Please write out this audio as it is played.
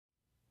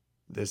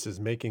This is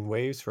Making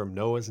Waves from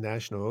NOAA's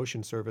National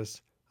Ocean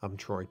Service. I'm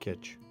Troy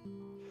Kitch.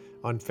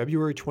 On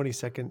February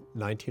 22,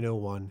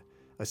 1901,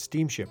 a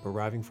steamship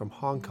arriving from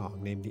Hong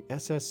Kong named the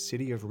SS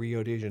City of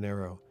Rio de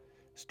Janeiro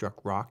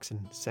struck rocks and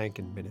sank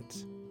in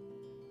minutes.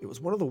 It was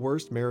one of the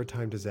worst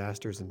maritime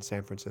disasters in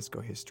San Francisco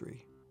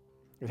history.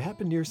 It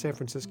happened near San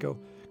Francisco,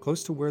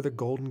 close to where the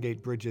Golden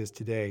Gate Bridge is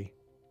today,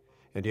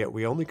 and yet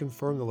we only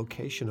confirmed the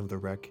location of the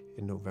wreck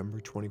in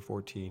November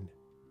 2014.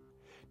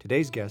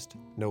 Today's guest,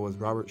 NOAA's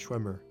Robert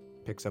Schwimmer,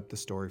 picks up the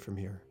story from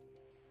here.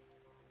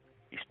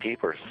 These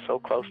people are so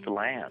close to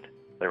land.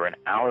 They were an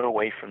hour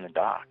away from the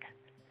dock.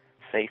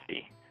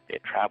 Safety. They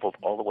had traveled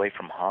all the way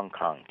from Hong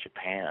Kong,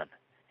 Japan.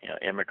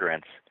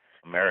 Immigrants.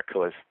 America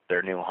was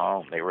their new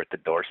home. They were at the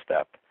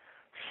doorstep.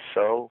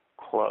 So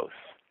close.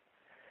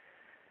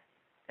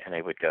 And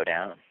they would go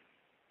down,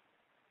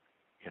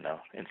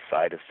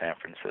 inside of San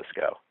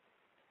Francisco.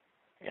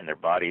 And their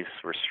bodies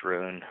were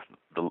strewn.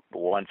 The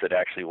ones that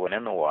actually went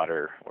in the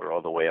water were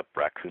all the way up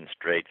Raccoon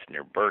Straits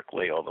near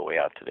Berkeley, all the way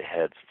out to the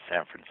heads of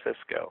San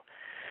Francisco.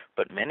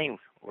 But many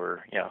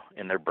were,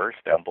 in their berths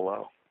down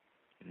below.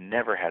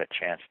 Never had a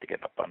chance to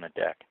get up on the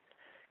deck.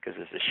 Because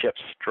as the ship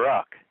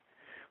struck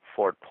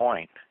Fort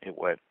Point, it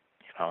went,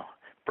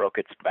 broke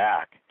its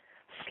back,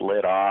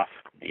 slid off.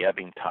 The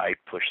ebbing tide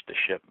pushed the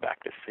ship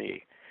back to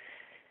sea.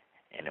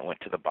 And it went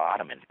to the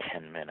bottom in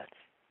 10 minutes.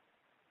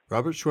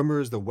 Robert Schwimmer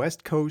is the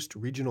West Coast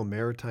Regional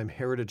Maritime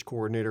Heritage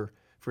Coordinator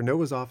for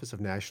NOAA's Office of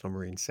National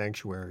Marine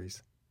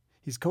Sanctuaries.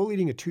 He's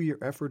co-leading a 2-year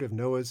effort of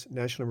NOAA's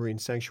National Marine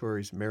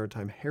Sanctuaries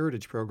Maritime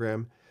Heritage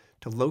Program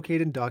to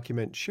locate and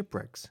document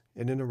shipwrecks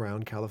in and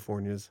around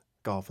California's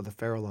Gulf of the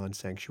Farallon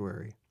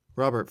Sanctuary.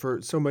 Robert,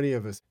 for so many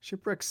of us,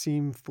 shipwrecks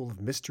seem full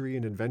of mystery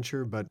and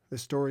adventure, but the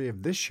story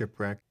of this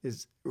shipwreck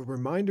is a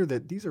reminder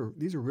that these are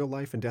real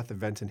life and death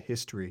events in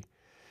history.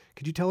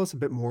 Could you tell us a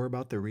bit more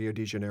about the Rio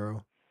de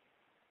Janeiro?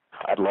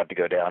 I'd love to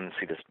go down and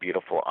see this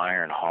beautiful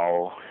iron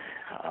hull,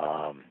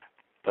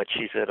 but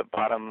she's at the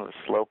bottom of the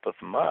slope of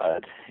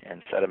mud,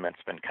 and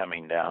sediment's been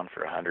coming down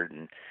for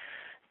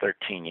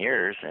 113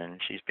 years, and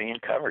she's being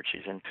covered.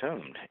 She's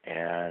entombed,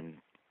 and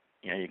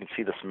you can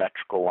see the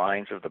symmetrical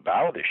lines of the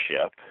bow of the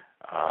ship,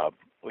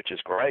 which is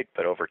great.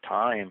 But over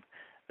time,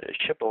 the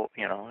ship will,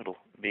 it'll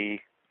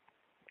be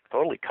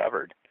totally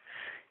covered.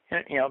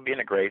 Being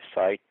a grave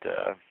site,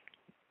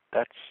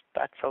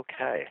 that's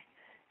okay.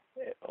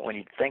 When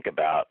you think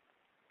about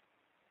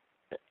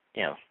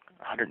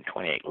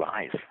 128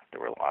 lives that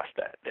were lost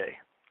that day.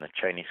 The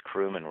Chinese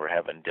crewmen were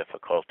having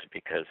difficulty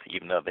because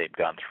even though they'd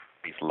gone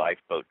through these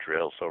lifeboat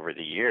drills over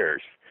the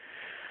years,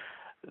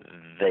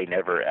 they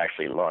never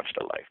actually launched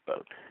a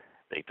lifeboat.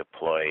 They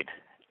deployed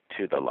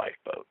to the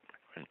lifeboat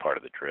in part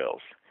of the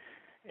drills.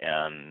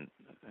 And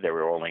there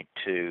were only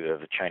 2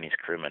 of the Chinese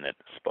crewmen that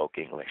spoke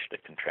English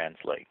that can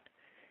translate,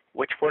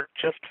 which worked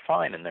just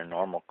fine in their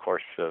normal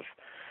course of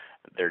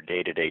their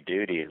day-to-day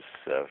duties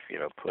of,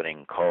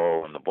 putting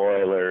coal in the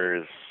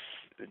boilers,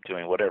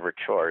 doing whatever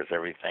chores.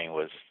 Everything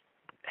was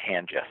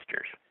hand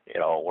gestures.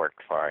 It all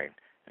worked fine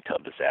until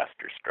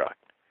disaster struck,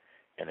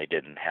 and they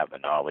didn't have the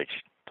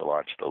knowledge to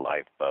launch the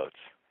lifeboats.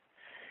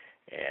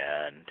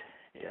 And,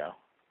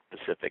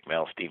 Pacific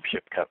Mail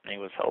Steamship Company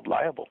was held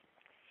liable.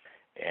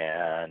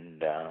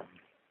 And,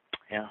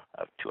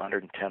 of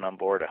 210 on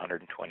board,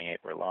 128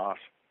 were lost.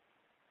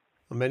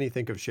 Well, many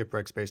think of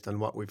shipwrecks based on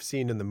what we've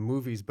seen in the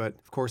movies, but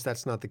of course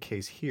that's not the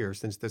case here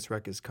since this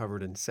wreck is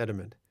covered in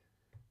sediment.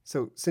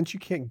 So since you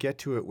can't get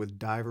to it with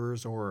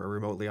divers or a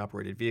remotely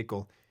operated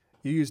vehicle,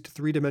 you used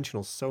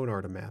 3-dimensional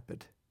sonar to map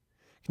it.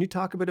 Can you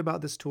talk a bit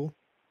about this tool?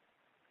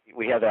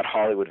 We have that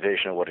Hollywood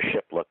vision of what a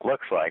ship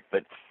looks like,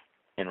 but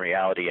in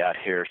reality out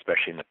here,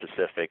 especially in the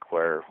Pacific,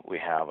 where we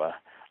have a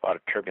lot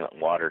of turbulent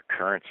water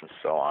currents and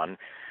so on,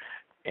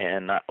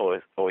 and not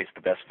always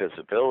the best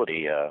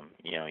visibility,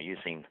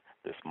 using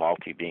this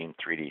multi-beam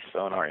 3D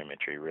sonar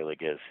imagery really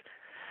gives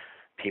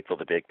people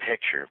the big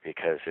picture,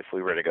 because if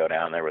we were to go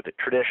down there with a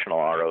traditional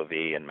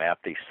ROV and map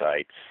these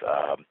sites,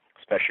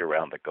 especially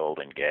around the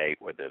Golden Gate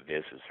where the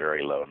vis is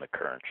very low and the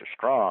currents are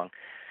strong,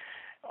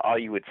 all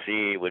you would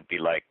see would be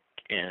like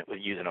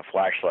using a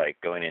flashlight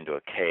going into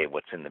a cave,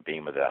 what's in the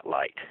beam of that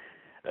light.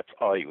 That's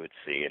all you would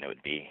see, and it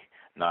would be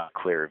not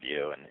clear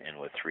view. And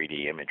with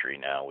 3D imagery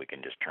now, we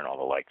can just turn all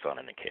the lights on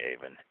in the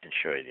cave and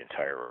show you the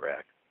entire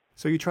wreck.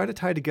 So you try to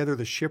tie together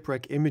the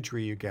shipwreck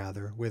imagery you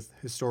gather with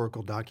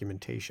historical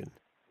documentation.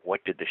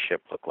 What did the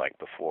ship look like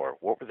before?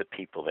 What were the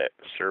people that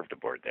served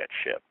aboard that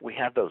ship? We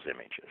have those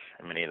images,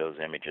 and many of those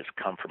images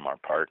come from our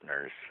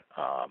partners,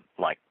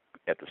 like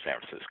at the San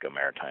Francisco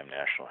Maritime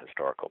National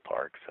Historical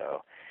Park.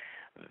 So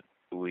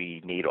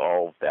we need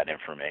all of that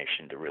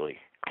information to really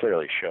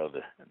clearly show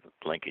the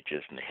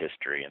linkages in the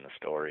history and the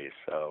stories.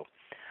 So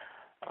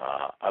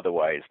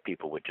otherwise,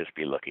 people would just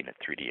be looking at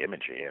 3D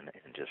imagery and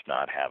just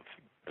not have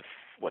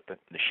what the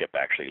ship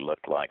actually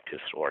looked like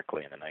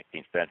historically in the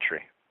 19th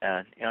century.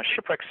 And,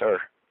 shipwrecks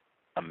are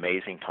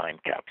amazing time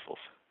capsules,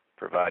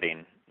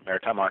 providing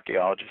maritime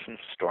archaeologists and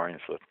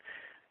historians with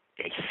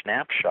a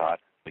snapshot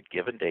of a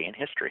given day in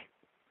history.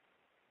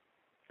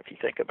 If you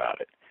think about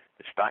it,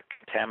 It's not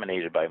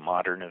contaminated by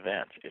modern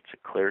events. It's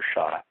a clear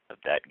shot of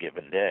that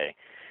given day.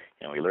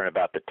 We learn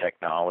about the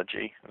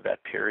technology of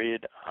that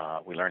period.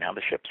 We learn how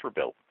the ships were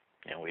built.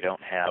 We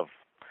don't have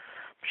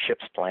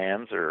ships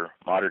plans or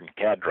modern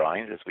CAD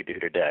drawings as we do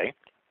today.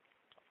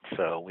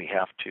 So we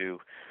have to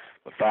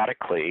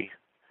methodically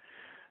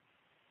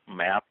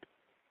map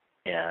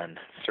and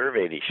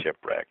survey these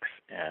shipwrecks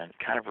and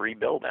kind of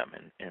rebuild them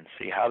and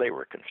see how they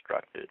were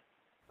constructed.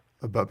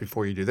 But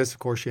before you do this, of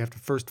course, you have to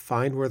first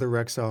find where the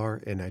wrecks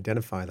are and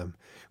identify them.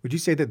 Would you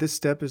say that this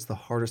step is the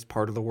hardest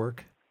part of the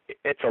work?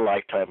 It's a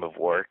lifetime of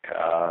work,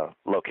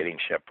 locating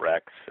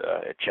shipwrecks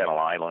at Channel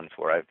Islands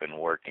where I've been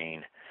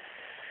working.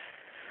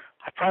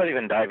 I've probably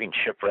been diving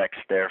shipwrecks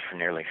there for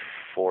nearly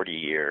 40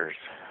 years.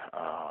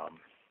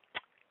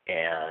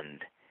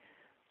 And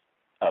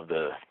of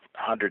the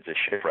hundreds of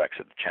shipwrecks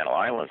at the Channel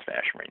Islands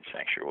National Marine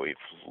Sanctuary,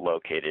 we've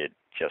located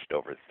just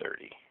over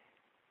 30.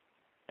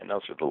 And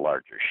those are the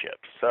larger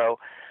ships. So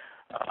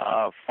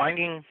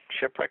finding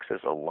shipwrecks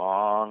is a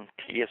long,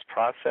 tedious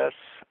process.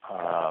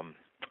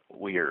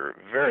 We are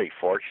very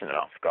fortunate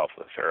off the Gulf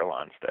of the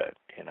Farallones that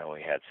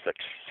we had such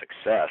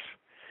success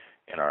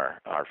in our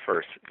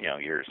first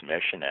year's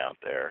mission out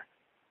there.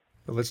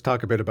 But let's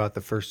talk a bit about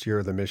the first year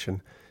of the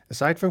mission.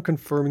 Aside from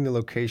confirming the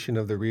location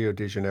of the Rio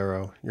de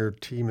Janeiro, your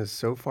team has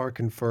so far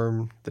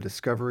confirmed the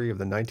discovery of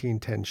the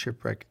 1910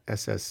 shipwreck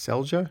SS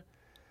Selja,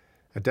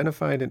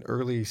 identified an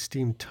early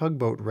steam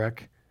tugboat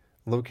wreck,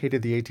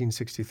 located the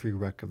 1863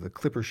 wreck of the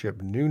clipper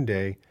ship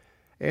Noonday,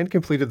 and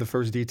completed the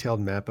first detailed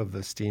map of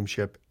the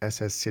steamship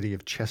SS City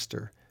of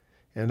Chester.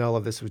 And all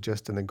of this was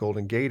just in the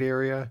Golden Gate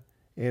area,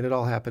 and it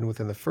all happened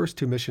within the first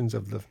two missions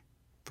of the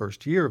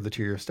first year of the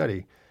two-year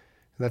study.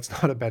 And that's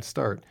not a bad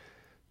start.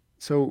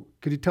 So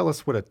could you tell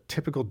us what a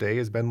typical day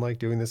has been like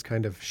doing this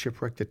kind of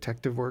shipwreck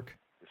detective work?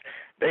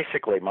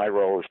 Basically, my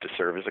role is to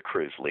serve as a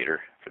cruise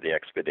leader for the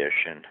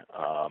expedition,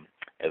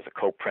 as a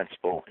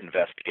co-principal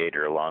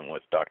investigator along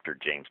with Dr.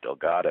 James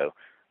Delgado,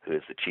 who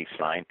is the chief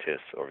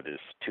scientist over this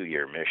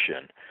 2-year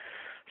mission.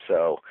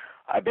 So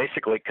I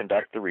basically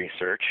conduct the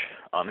research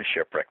on the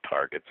shipwreck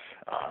targets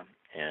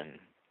and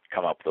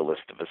come up with a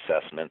list of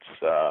assessments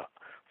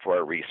for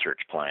our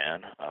research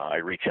plan. I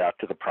reach out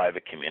to the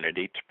private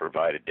community to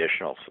provide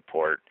additional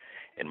support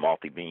in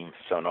multi-beam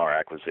sonar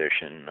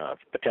acquisition of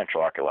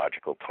potential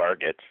archaeological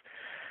targets.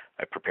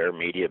 I prepare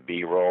media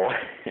B-roll,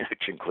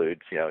 which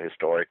includes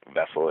historic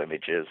vessel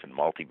images and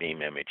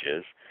multi-beam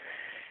images,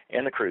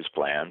 and the cruise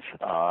plans.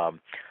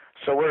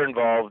 So we're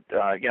involved,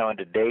 in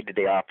the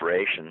day-to-day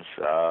operations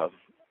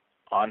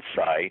on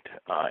site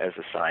as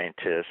a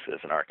scientist, as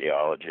an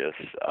archaeologist,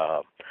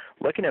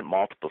 looking at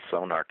multiple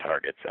sonar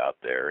targets out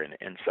there,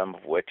 and some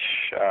of which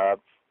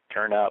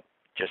turn up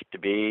just to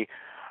be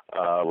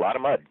a lot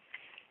of mud.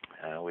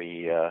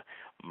 We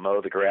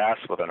mow the grass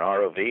with an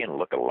ROV and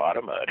look at a lot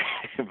of mud,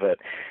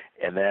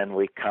 and then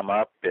we come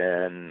up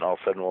and all of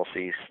a sudden we'll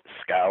see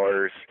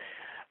scours,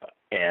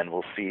 and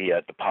we'll see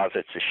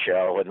deposits of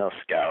shell in those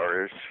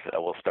scours.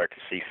 We'll start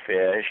to see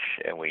fish,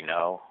 and we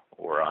know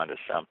we're onto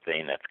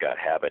something that's got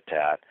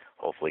habitat,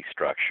 hopefully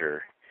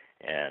structure.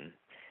 And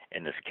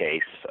in this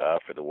case,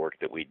 for the work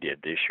that we did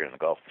this year in the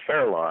Gulf of the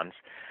Farallones,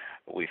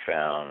 we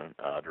found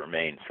the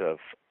remains of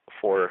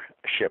 4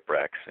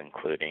 shipwrecks,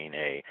 including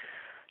a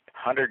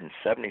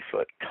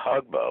 170-foot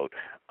tugboat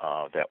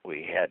that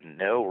we had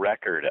no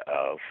record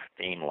of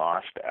being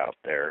lost out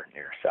there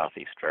near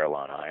southeast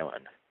Farallon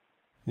Island.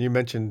 You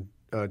mentioned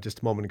just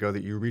a moment ago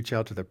that you reach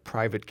out to the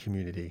private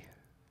community.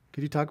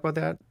 Could you talk about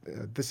that?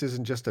 This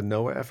isn't just a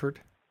NOAA effort?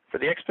 For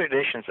the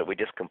expeditions that we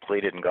just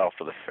completed in Gulf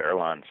of the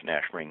Farallones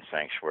National Marine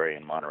Sanctuary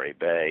in Monterey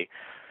Bay,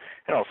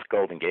 and also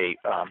Golden Gate,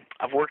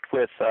 I've worked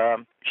with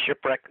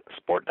shipwreck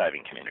sport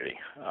diving community.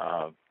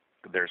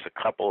 There's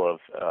a couple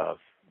of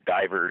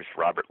divers,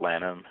 Robert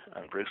Lanham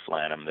and Bruce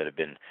Lanham, that have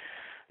been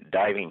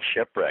diving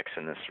shipwrecks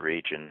in this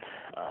region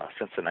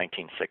since the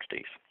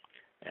 1960s.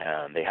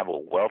 And they have a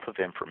wealth of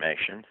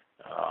information.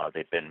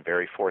 They've been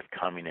very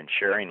forthcoming in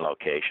sharing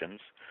locations,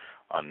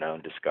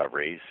 unknown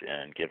discoveries,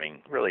 and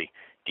giving really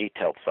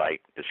detailed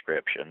site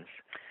descriptions.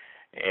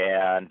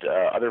 And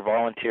other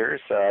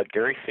volunteers,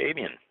 Gary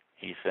Fabian,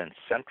 he's in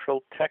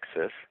Central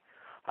Texas.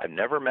 I've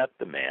never met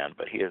the man,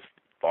 but he has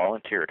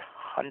volunteered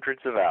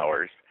hundreds of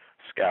hours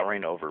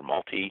scouring over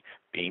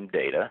multi-beam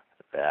data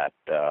that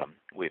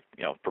we've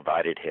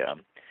provided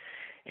him.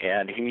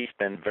 And he's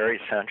been very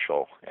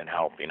essential in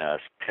helping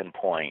us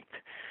pinpoint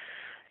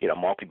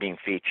multi-beam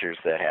features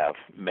that have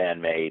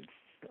man-made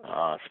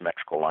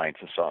symmetrical lines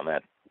and so on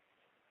that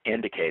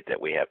indicate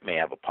that we may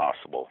have a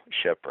possible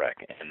shipwreck.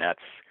 And that's,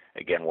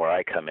 again, where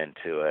I come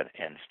into it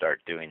and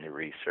start doing the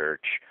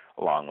research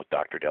along with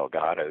Dr.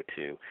 Delgado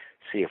to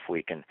see if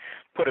we can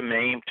put a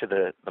name to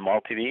the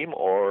multi-beam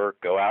or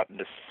go out and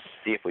just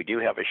see if we do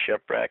have a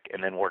shipwreck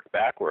and then work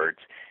backwards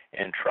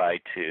and try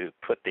to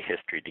put the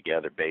history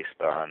together based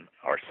on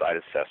our site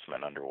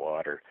assessment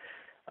underwater.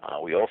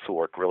 We also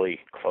work really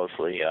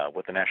closely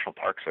with the National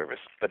Park Service.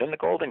 But in the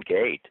Golden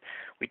Gate,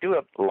 we do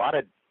a lot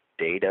of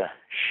data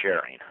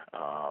sharing.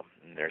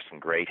 There's some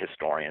great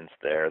historians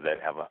there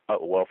that have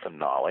a wealth of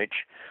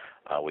knowledge.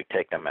 We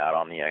take them out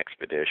on the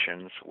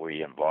expeditions.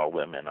 We involve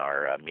them in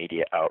our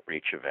media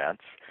outreach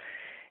events.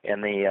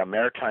 And the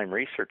Maritime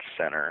Research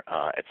Center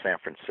at San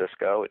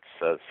Francisco,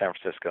 it's San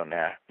Francisco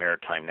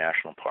Maritime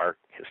National Park,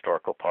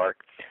 Historical Park.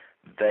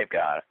 They've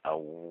got a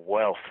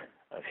wealth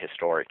of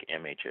historic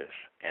images,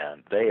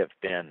 and they have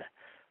been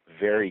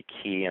very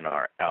key in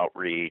our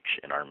outreach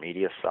and our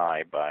media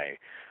side by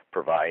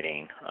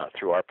providing,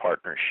 through our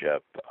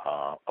partnership,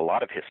 a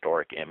lot of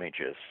historic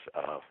images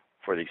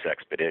for these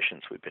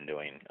expeditions we've been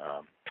doing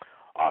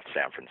off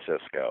San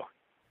Francisco.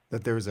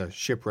 That there's a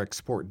shipwreck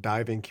sport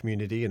diving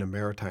community and a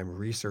maritime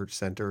research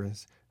center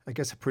is, I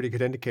guess, a pretty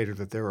good indicator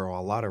that there are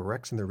a lot of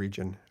wrecks in the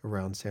region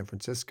around San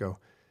Francisco.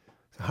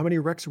 So how many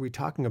wrecks are we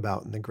talking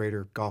about in the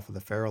greater Gulf of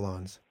the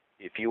Farallones?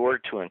 If you were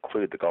to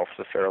include the Gulf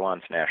of the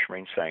Farallones National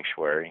Marine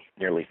Sanctuary,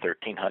 nearly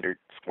 1,300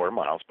 square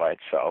miles by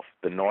itself,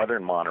 the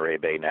northern Monterey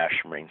Bay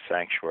National Marine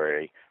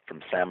Sanctuary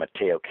from San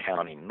Mateo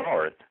County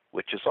north,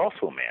 which is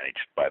also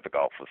managed by the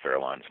Gulf of the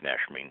Farallones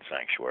National Marine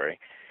Sanctuary,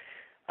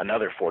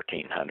 another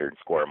 1,400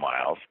 square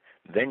miles.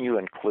 Then you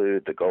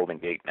include the Golden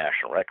Gate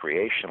National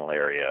Recreational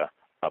Area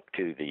up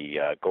to the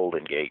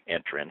Golden Gate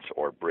entrance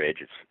or bridge,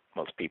 as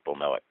most people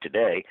know it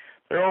today.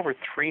 There are over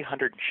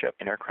 300 ship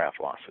and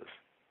aircraft losses.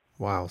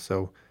 Wow.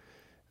 So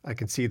I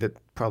can see that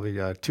probably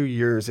 2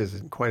 years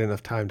isn't quite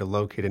enough time to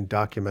locate and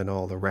document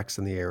all the wrecks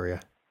in the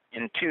area.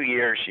 In 2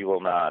 years, you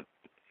will not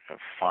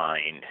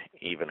find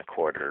even a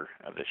quarter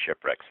of the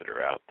shipwrecks that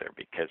are out there,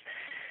 because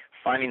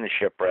finding the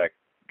shipwreck,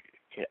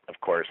 of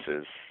course,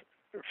 is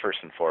first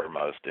and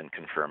foremost in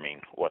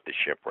confirming what the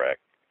shipwreck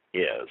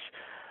is.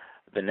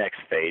 The next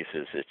phase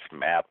is its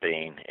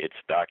mapping, its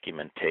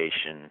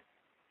documentation,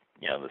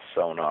 the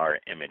sonar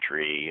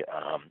imagery.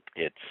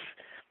 It's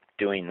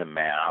doing the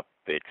map.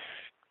 It's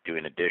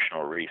doing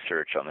additional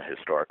research on the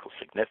historical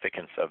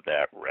significance of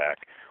that wreck.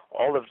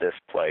 All of this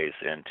plays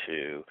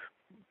into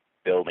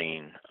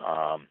building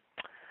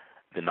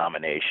the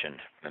nomination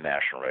for the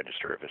National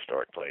Register of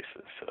Historic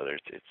Places. So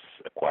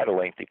it's quite a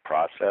lengthy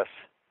process,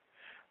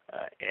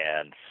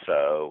 and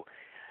so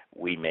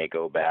we may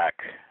go back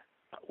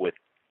with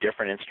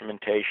different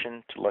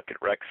instrumentation to look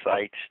at wreck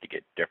sites to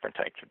get different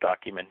types of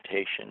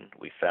documentation.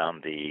 We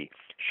found the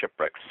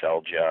shipwreck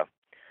Selja,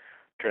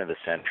 turn of the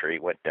century,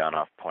 went down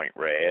off Point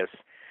Reyes.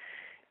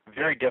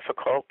 Very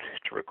difficult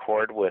to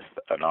record with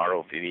an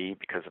ROV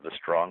because of the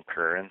strong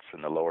currents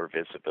and the lower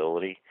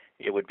visibility.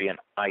 It would be an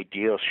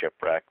ideal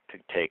shipwreck to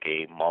take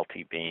a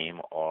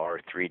multi-beam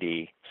or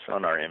 3D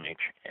sonar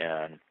image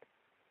and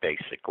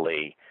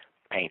basically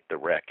paint the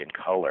wreck in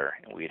color,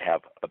 and we'd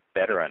have a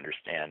better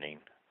understanding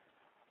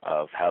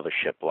of how the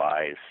ship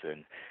lies.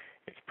 And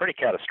it's pretty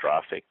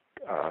catastrophic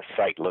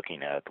sight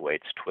looking at it, the way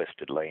it's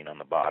twisted laying on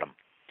the bottom.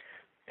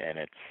 And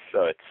it's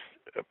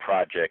a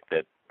project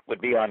that would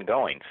be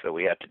ongoing. So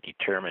we have to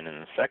determine in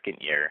the second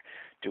year,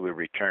 do we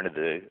return to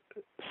the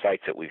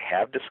sites that we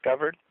have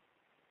discovered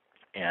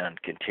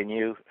and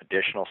continue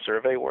additional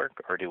survey work,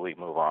 or do we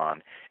move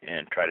on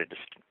and try to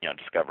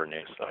discover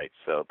new sites?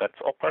 So that's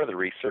all part of the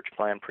research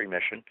plan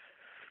pre-mission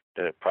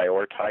to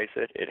prioritize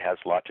it. It has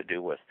a lot to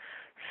do with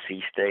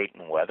sea state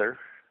and weather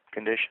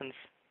conditions.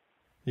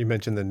 You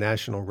mentioned the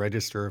National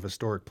Register of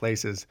Historic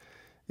Places.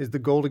 Is the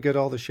goal to get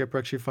all the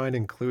shipwrecks you find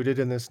included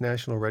in this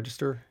National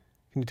Register?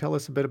 Can you tell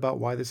us a bit about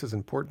why this is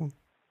important?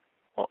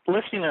 Well,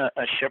 listing a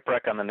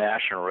shipwreck on the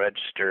National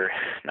Register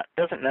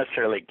doesn't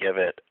necessarily give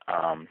it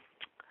a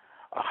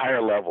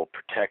higher level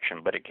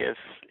protection, but it gives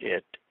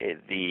it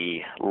the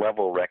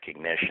level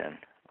recognition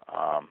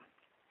of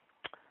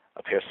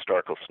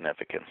historical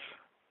significance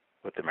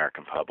with the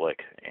American public.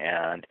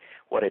 And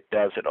what it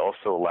does, it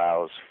also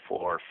allows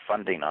for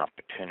funding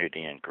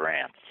opportunity and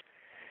grants.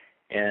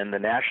 And the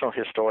National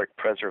Historic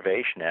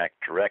Preservation Act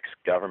directs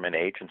government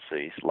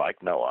agencies like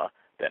NOAA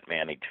that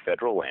manage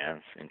federal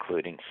lands,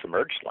 including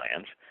submerged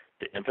lands,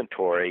 to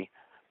inventory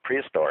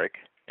prehistoric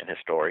and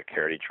historic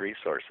heritage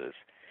resources.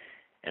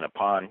 And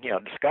upon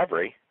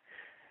discovery,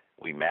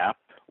 we map,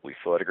 we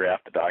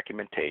photograph the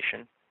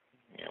documentation,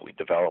 we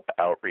develop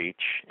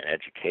outreach and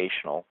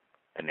educational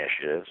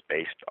initiatives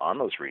based on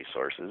those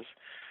resources,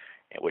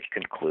 which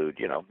can include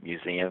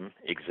museum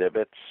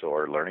exhibits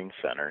or learning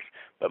centers.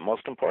 But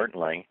most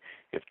importantly,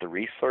 if the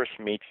resource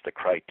meets the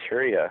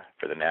criteria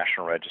for the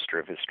National Register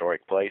of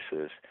Historic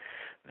Places,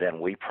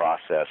 then we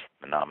process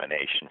the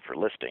nomination for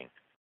listing,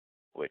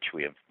 which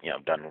we have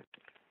done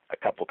a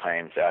couple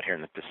times out here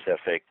in the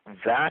Pacific.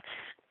 That's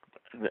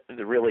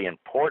the really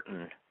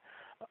important,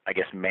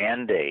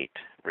 mandate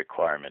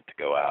requirement to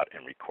go out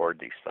and record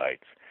these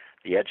sites.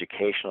 The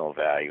educational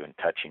value in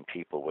touching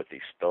people with these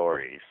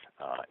stories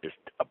is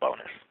a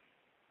bonus.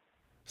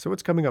 So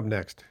what's coming up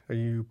next? Are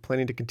you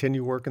planning to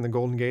continue work in the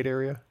Golden Gate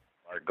area?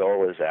 Our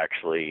goal is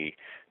actually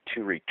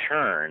to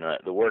return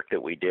the work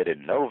that we did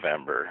in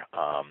November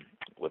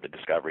with the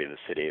discovery of the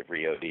city of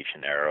Rio de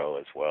Janeiro,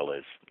 as well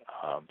as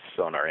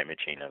sonar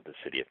imaging of the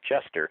city of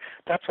Chester.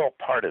 That's all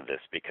part of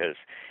this, because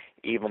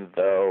even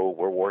though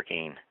we're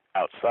working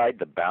outside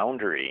the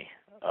boundary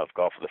of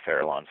Gulf of the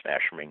Farallones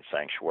National Marine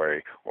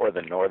Sanctuary or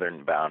the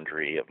northern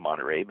boundary of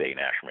Monterey Bay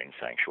National Marine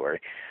Sanctuary,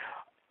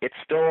 it's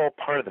still all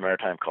part of the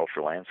maritime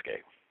cultural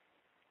landscape.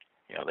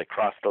 They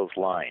cross those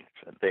lines.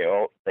 They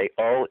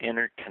all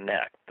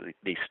interconnect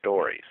these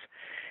stories.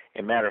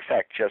 As a matter of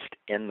fact, just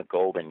in the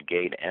Golden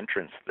Gate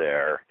entrance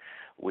there,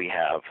 we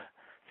have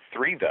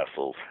 3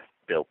 vessels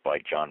built by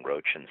John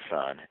Roach and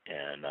Son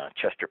in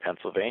Chester,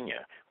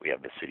 Pennsylvania. We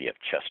have the city of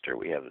Chester,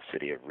 we have the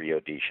city of Rio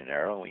de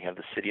Janeiro, and we have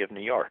the city of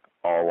New York,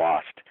 all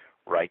lost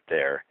right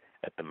there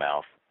at the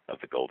mouth of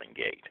the Golden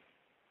Gate.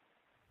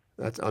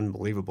 That's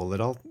unbelievable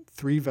that all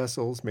 3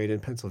 vessels made in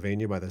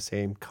Pennsylvania by the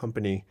same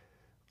company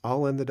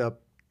all ended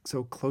up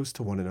so close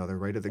to one another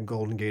right at the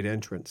Golden Gate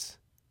entrance.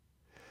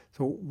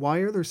 So why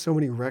are there so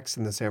many wrecks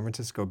in the San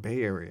Francisco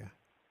Bay Area?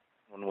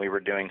 When we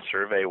were doing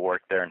survey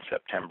work there in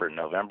September and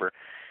November,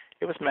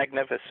 it was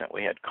magnificent.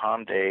 We had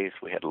calm days,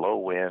 we had low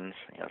winds.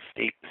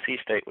 Sea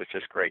state was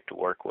just great to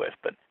work with,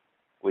 but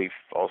we've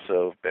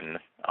also been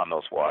on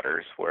those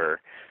waters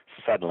where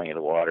suddenly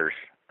the waters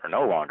are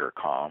no longer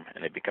calm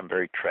and they become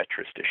very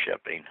treacherous to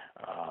shipping.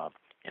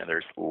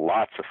 There's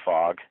lots of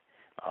fog,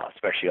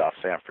 especially off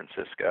San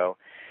Francisco.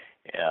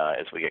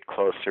 As we get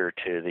closer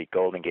to the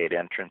Golden Gate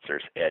entrance,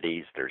 there's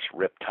eddies, there's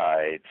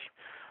riptides,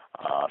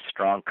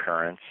 strong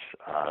currents.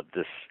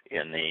 This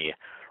in the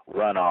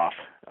runoff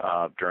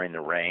during the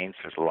rains,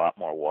 there's a lot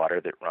more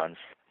water that runs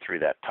through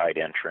that tide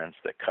entrance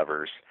that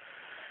covers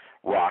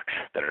rocks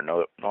that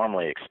are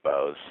normally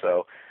exposed.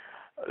 So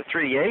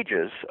through the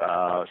ages,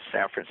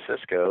 San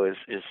Francisco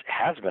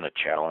has been a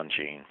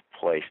challenging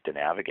place to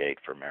navigate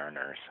for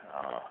mariners.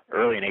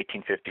 Early in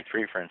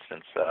 1853, for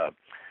instance,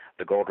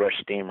 the Gold Rush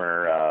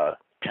steamer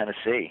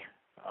Tennessee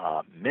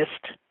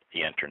missed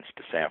the entrance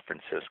to San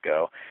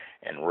Francisco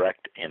and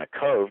wrecked in a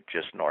cove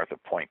just north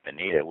of Point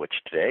Bonita, which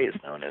today is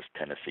known as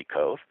Tennessee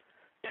Cove,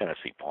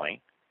 Tennessee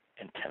Point,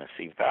 and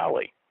Tennessee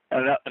Valley.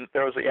 And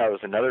there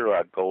was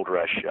another Gold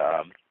Rush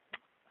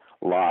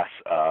loss,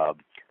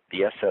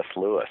 the SS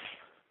Lewis,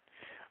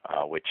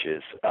 which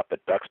is up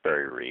at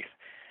Duxbury Reef.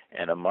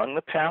 And among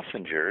the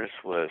passengers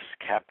was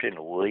Captain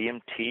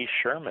William T.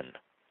 Sherman,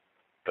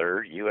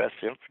 3rd U.S.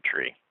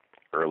 Infantry.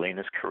 Early in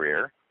his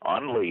career,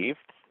 on leave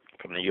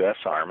from the U.S.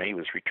 Army, he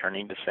was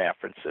returning to San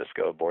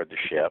Francisco aboard the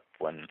ship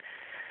when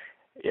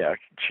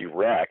she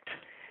wrecked.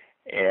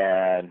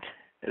 And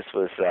this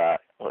was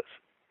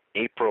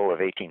April of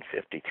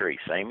 1853,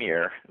 same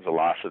year as the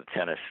loss of the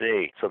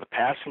Tennessee. So the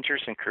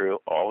passengers and crew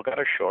all got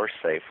ashore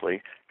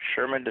safely.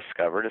 Sherman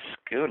discovered a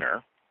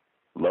schooner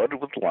loaded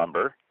with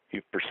lumber.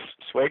 He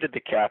persuaded the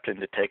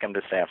captain to take him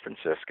to San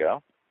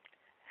Francisco.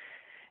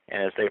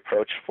 And as they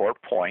approached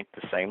Fort Point,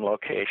 the same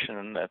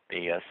location that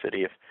the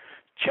city of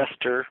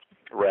Chester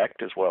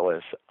wrecked, as well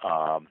as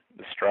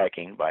the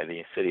striking by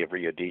the city of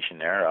Rio de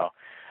Janeiro,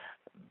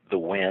 the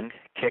wind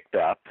kicked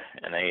up,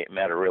 and they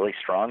met a really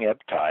strong ebb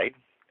tide,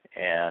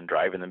 and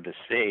driving them to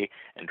sea,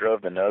 and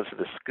drove the nose of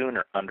the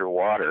schooner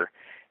underwater,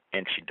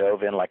 and she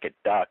dove in like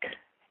a duck,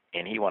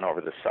 and he went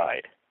over the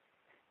side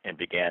and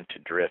began to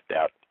drift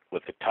out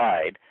with the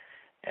tide.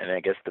 And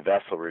I guess the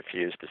vessel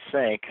refused to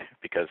sink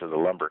because of the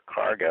lumber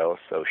cargo,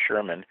 so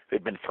Sherman, who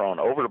had been thrown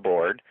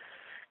overboard,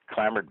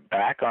 clambered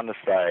back on the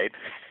side,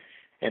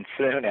 and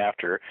soon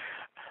after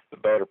the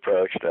boat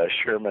approached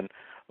Sherman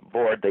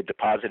aboard, they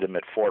deposited him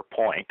at Fort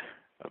Point.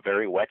 A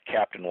very wet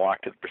captain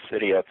walked to the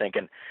Presidio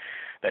thinking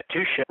that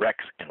 2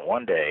 shipwrecks in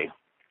one day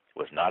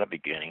was not a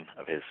beginning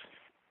of his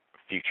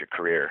future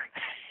career.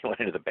 He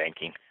went into the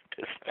banking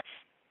business.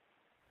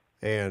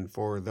 And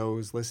for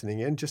those listening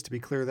in, just to be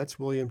clear, that's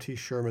William T.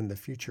 Sherman, the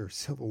future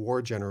Civil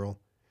War general,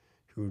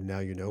 who now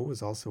you know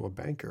was also a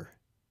banker.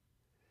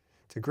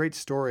 It's a great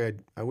story.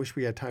 I wish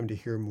we had time to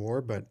hear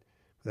more, but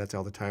that's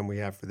all the time we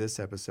have for this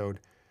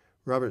episode.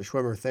 Robert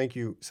Schwimmer, thank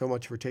you so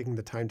much for taking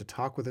the time to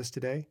talk with us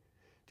today.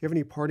 Do you have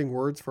any parting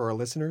words for our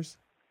listeners?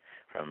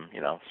 From,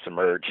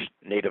 submerged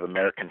Native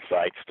American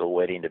sites still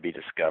waiting to be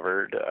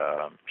discovered,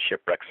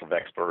 shipwrecks of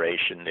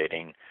exploration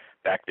dating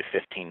back to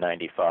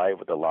 1595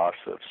 with the loss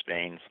of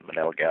Spain's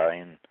Manila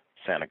Galleon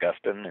San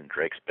Agustin in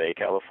Drakes Bay,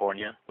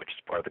 California, which is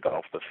part of the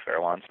Gulf of the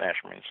Farallones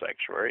National Marine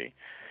Sanctuary,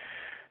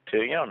 to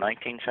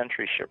 19th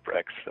century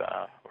shipwrecks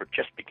we're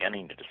just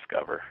beginning to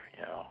discover,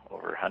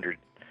 over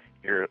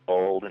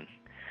 100-year-old, and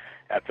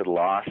after the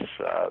loss,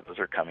 those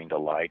are coming to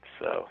light.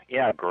 So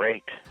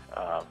great.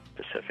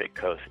 Pacific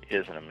Coast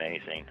is an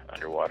amazing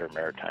underwater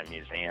maritime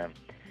museum,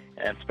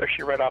 and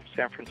especially right off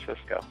San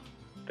Francisco.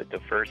 The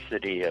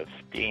diversity of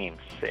steam,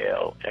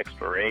 sail,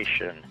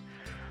 exploration,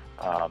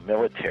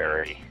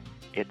 military,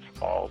 it's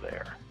all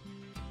there.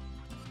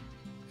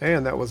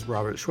 And that was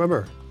Robert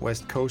Schwimmer,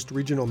 West Coast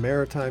Regional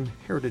Maritime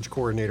Heritage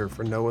Coordinator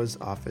for NOAA's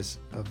Office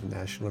of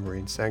National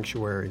Marine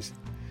Sanctuaries.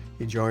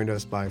 He joined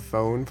us by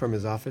phone from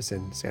his office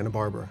in Santa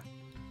Barbara.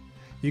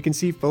 You can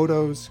see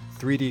photos,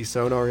 3D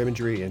sonar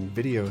imagery, and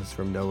videos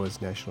from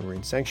NOAA's National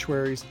Marine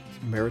Sanctuaries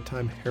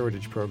Maritime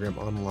Heritage Program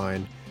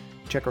online.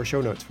 Check our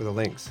show notes for the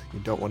links. You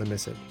don't want to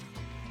miss it.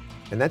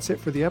 And that's it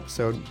for the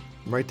episode.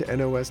 Write to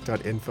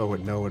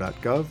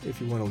nos.info@noaa.gov if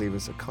you want to leave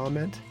us a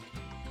comment.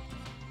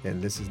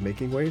 And this is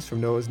Making Waves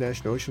from NOAA's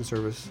National Ocean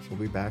Service. We'll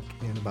be back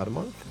in about a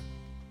month.